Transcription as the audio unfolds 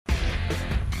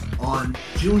On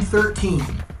June 13,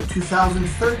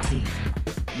 2013,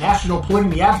 National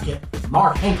Polygamy Advocate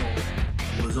Mark Henkel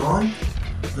was on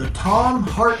the Thom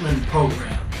Hartmann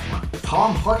program on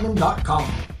ThomHartmann.com.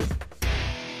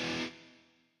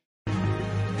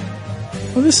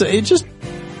 Well,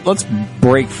 let's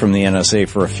break from the NSA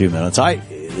for a few minutes.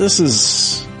 This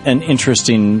is an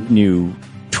interesting new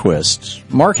twist.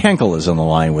 Mark Henkel is on the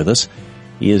line with us.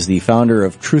 He is the founder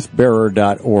of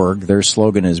truthbearer.org. Their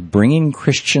slogan is Bringing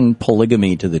Christian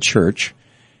Polygamy to the Church.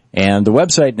 And the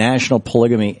website,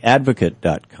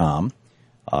 nationalpolygamyadvocate.com,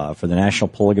 for the National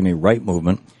Polygamy Rights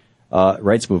Movement.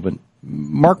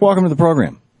 Mark, welcome to the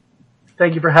program.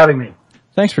 Thank you for having me.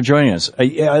 Thanks for joining us.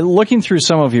 Looking through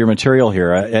some of your material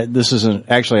here, I read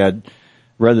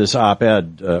this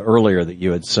op-ed earlier that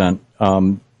you had sent.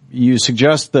 You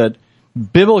suggest that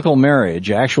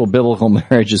actual biblical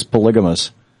marriage is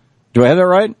polygamous. Do I have that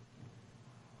right?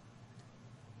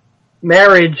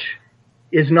 Marriage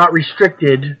is not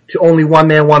restricted to only one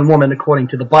man, one woman, according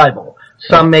to the Bible.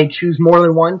 Some may choose more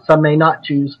than one, some may not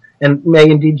choose, and may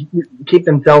indeed keep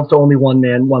themselves to only one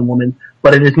man, one woman,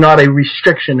 but it is not a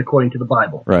restriction according to the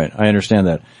Bible. Right, I understand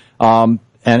that. And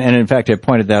in fact, I've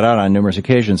pointed that out on numerous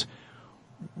occasions.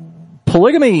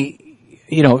 Polygamy,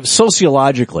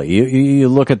 sociologically, you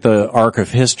look at the arc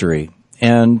of history,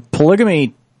 and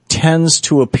polygamy tends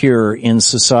to appear in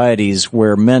societies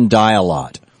where men die a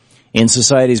lot. In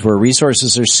societies where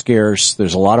resources are scarce,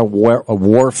 there's a lot of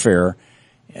warfare,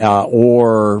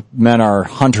 or men are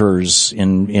hunters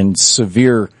in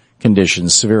severe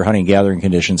conditions, severe hunting gathering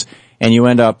conditions, and you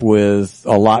end up with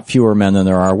a lot fewer men than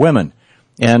there are women.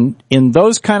 And in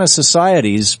those kind of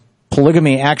societies,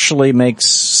 polygamy actually makes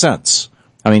sense.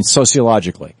 I mean,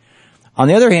 sociologically. On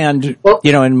the other hand,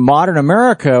 in modern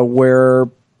America where,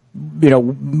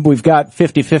 we've got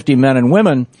 50-50 men and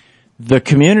women, the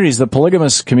communities, the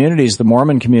polygamous communities, the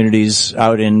Mormon communities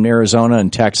out in Arizona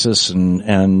and Texas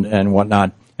and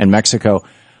whatnot, and Mexico,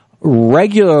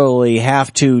 regularly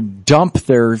have to dump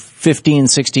their 15,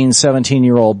 16,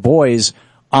 17-year-old boys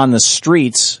on the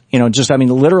streets.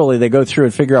 Literally they go through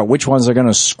and figure out which ones they're going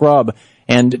to scrub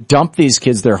and dump these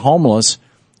kids. They're homeless.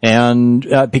 And,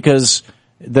 because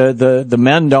the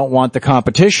men don't want the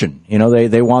competition.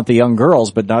 They want the young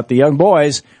girls, but not the young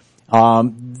boys.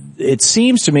 It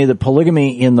seems to me that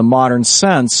polygamy in the modern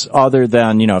sense, other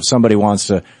than, if somebody wants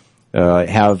to,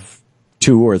 have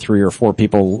 2 or 3 or 4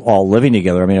 people all living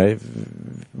together,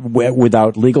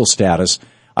 without legal status,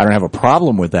 I don't have a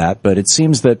problem with that, but it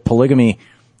seems that polygamy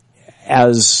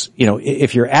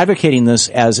if you're advocating this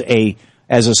as a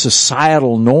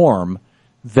societal norm,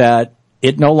 that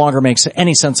it no longer makes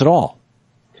any sense at all.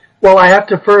 Well, I have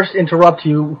to first interrupt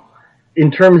you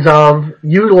in terms of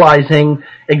utilizing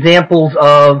examples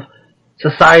of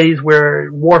societies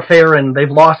where warfare and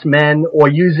they've lost men, or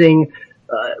using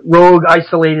rogue,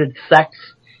 isolated sects.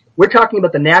 We're talking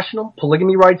about the National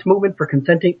Polygamy Rights Movement for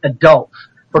consenting adults,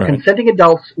 consenting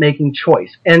adults making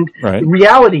choice. And the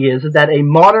reality is that a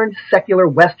modern, secular,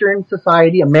 Western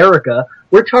society, America,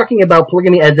 we're talking about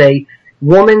polygamy as a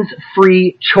woman's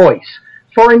free choice.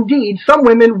 For indeed, some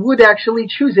women would actually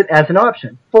choose it as an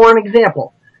option. For an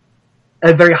example,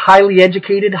 a very highly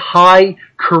educated, high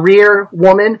career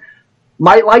woman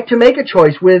might like to make a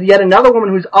choice with yet another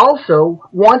woman who's also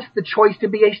wants the choice to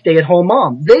be a stay-at-home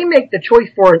mom. They make the choice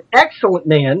for an excellent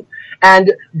man,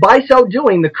 and by so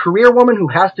doing, the career woman who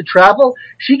has to travel,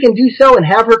 she can do so and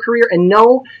have her career and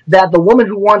know that the woman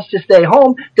who wants to stay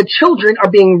home, the children are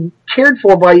being cared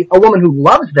for by a woman who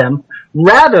loves them,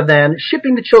 rather than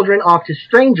shipping the children off to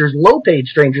strangers, low-paid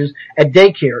strangers, at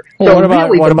daycare. Well, what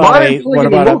about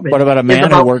a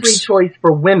man who works free choice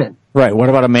for women? Right. What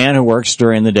about a man who works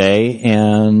during the day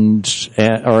a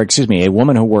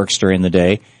woman who works during the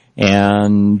day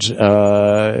and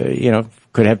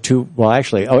could have two. Well,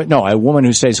 actually, a woman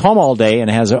who stays home all day and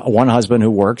has one husband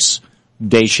who works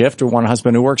day shift or one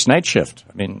husband who works night shift.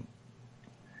 The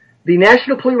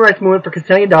National Polygamy Rights Movement for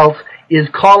Consenting Adults is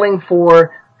calling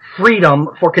for freedom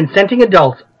for consenting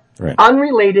adults,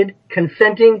 unrelated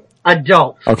consenting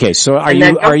adults. Okay, so are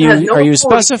you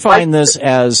specifying this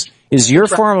as, is your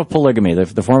form of polygamy,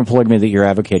 the form of polygamy that you're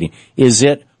advocating, is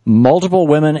it multiple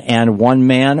women and one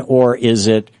man, or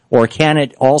can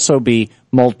it also be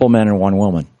multiple men and one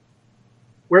woman?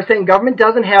 We're saying government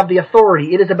doesn't have the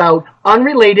authority. It is about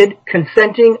unrelated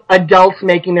consenting adults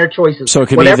making their choices. So it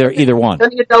could be either one.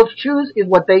 Consenting adults choose is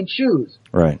what they choose.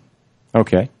 Right.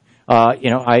 Okay.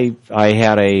 I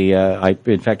had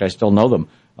in fact, I still know them.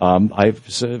 I have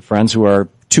friends who are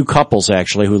two couples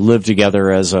actually who live together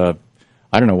as I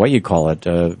don't know what you call it,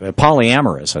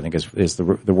 polyamorous, I think is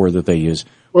the word that they use.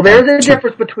 Well, there's a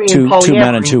difference between polyamory two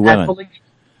men and two women.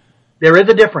 There is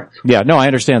a difference. Yeah, no, I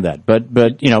understand that. But,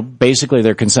 basically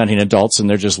they're consenting adults and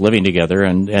they're just living together.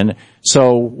 And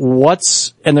so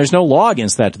and there's no law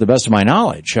against that to the best of my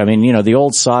knowledge. I mean, the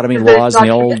old sodomy laws and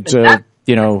the old, That's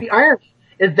the irony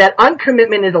is that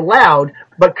uncommitment is allowed,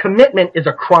 but commitment is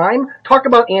a crime. Talk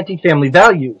about anti-family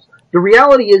values. The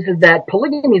reality is that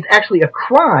polygamy is actually a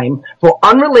crime for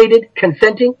unrelated,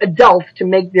 consenting adults to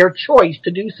make their choice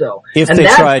to do so. If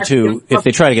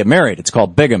they try to get married, it's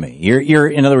called bigamy.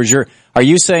 In other words, are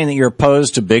you saying that you're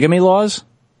opposed to bigamy laws?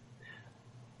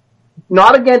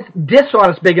 Not against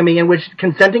dishonest bigamy in which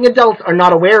consenting adults are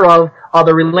not aware of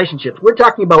other relationships. We're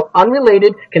talking about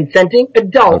unrelated, consenting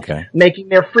adults making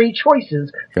their free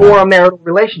choices for a marital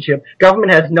relationship.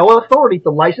 Government has no authority to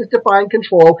license, define,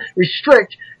 control,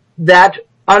 restrict that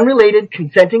unrelated,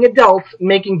 consenting adults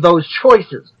making those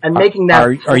choices and making that.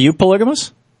 Are you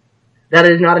polygamous? That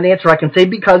is not an answer I can say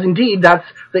because indeed that's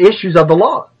the issues of the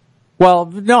law. Well,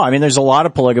 no, I mean, there's a lot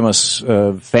of polygamous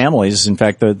families. In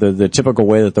fact, the typical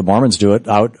way that the Mormons do it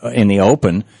out in the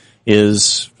open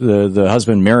is the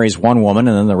husband marries one woman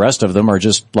and then the rest of them are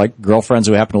just like girlfriends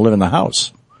who happen to live in the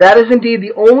house. That is indeed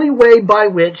the only way by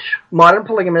which modern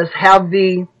polygamists have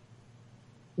the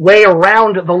way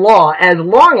around the law, as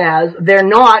long as they're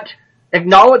not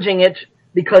acknowledging it,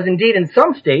 because indeed in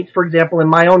some states, for example in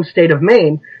my own state of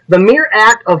Maine, the mere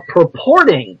act of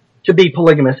purporting to be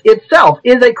polygamous itself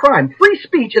is a crime. Free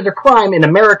speech is a crime in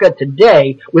America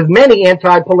today, with many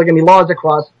anti-polygamy laws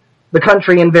across the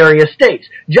country in various states.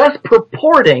 Just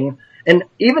purporting, and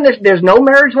even if there's no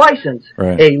marriage license,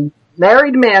 a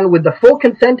married man with the full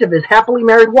consent of his happily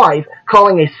married wife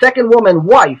calling a second woman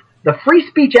wife, the free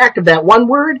speech act of that one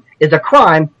word is a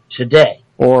crime today.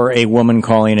 Or a woman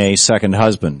calling a second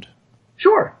husband.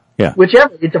 Sure. Yeah.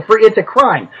 Whichever. It's a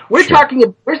crime. We're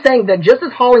saying that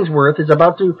Justice Hollingsworth is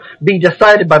about to be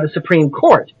decided by the Supreme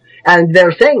Court. And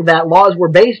they're saying that laws were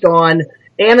based on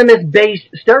animus-based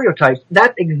stereotypes.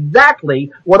 That's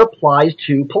exactly what applies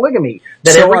to polygamy.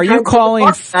 That so are you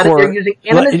calling for... They're using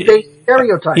animus-based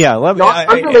stereotypes. Yeah, not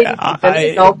unrelated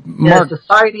to Mark, the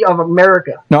society of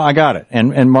America. No, I got it.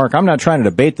 And Mark, I'm not trying to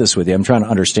debate this with you. I'm trying to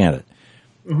understand it.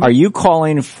 Mm-hmm. Are you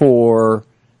calling for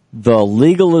the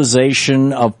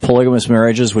legalization of polygamous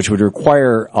marriages, which would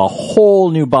require a whole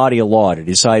new body of law to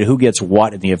decide who gets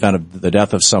what in the event of the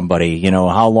death of somebody,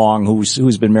 how long,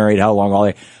 who's been married, how long, all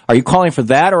that. Are you calling for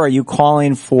that, or are you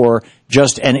calling for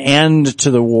just an end to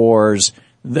the wars,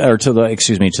 or to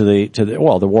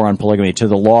the war on polygamy, to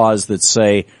the laws that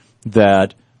say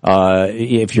that,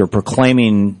 if you're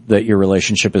proclaiming that your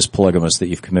relationship is polygamous, that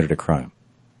you've committed a crime?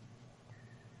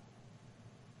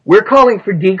 We're calling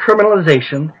for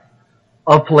decriminalization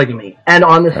of polygamy. And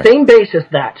on the same basis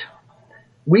that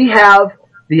we have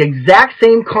the exact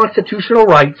same constitutional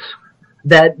rights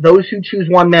that those who choose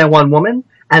one man, one woman,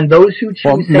 and those who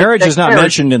choose marriage is not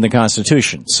mentioned in the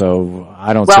Constitution, so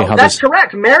I don't see how that's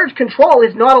correct. Marriage control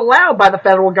is not allowed by the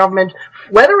federal government,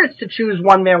 whether it's to choose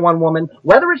one man, one woman,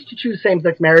 whether it's to choose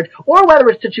same-sex marriage, or whether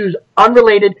it's to choose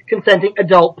unrelated, consenting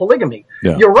adult polygamy.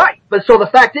 Yeah. You're right. But so the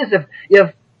fact is,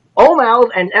 if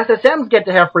OMALs and SSMs get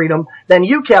to have freedom, then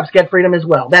UCAPs get freedom as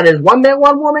well. That is one man,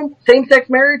 one woman, same-sex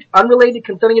marriage, unrelated,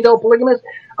 consenting adult polygamous.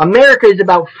 America is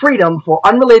about freedom for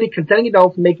unrelated, consenting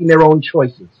adults making their own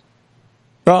choices.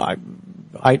 Well,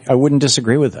 I wouldn't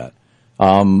disagree with that.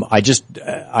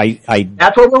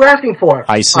 That's what we're asking for.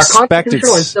 I suspect our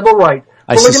constitutional and civil rights.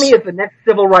 Polygamy is the next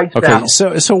civil rights battle.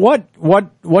 So what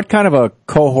kind of a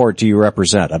cohort do you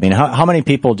represent? I mean, how many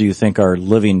people do you think are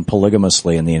living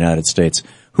polygamously in the United States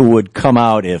who would come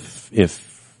out if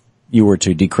you were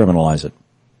to decriminalize it?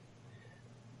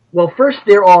 Well, first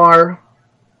there are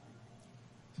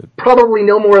probably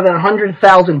no more than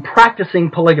 100,000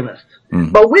 practicing polygamists.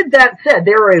 Mm. But with that said,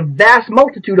 there are a vast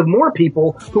multitude of more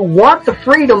people who want the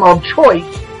freedom of choice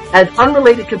as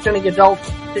unrelated consenting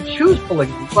adults to choose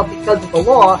polygamy, but because of the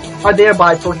law are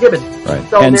thereby prohibited. Right.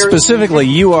 So and specifically,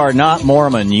 you are not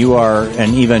Mormon, you are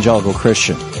an evangelical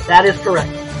Christian. That is correct.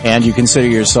 And you consider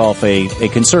yourself a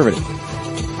conservative.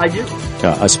 I do.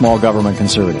 A small government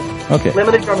conservative. Okay.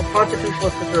 Limited government,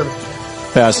 constitutionalist conservative.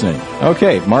 Fascinating.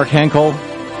 Okay, Mark Henkel,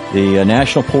 the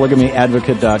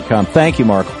nationalpolygamyadvocate.com. Thank you,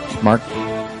 Mark. Mark.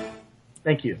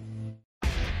 Thank you.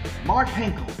 Mark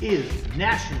Henkel is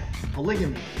National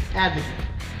Polygamy Advocate,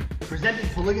 presenting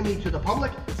polygamy to the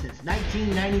public since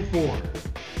 1994.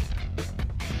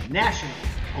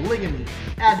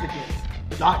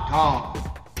 NationalPolygamyAdvocate.com.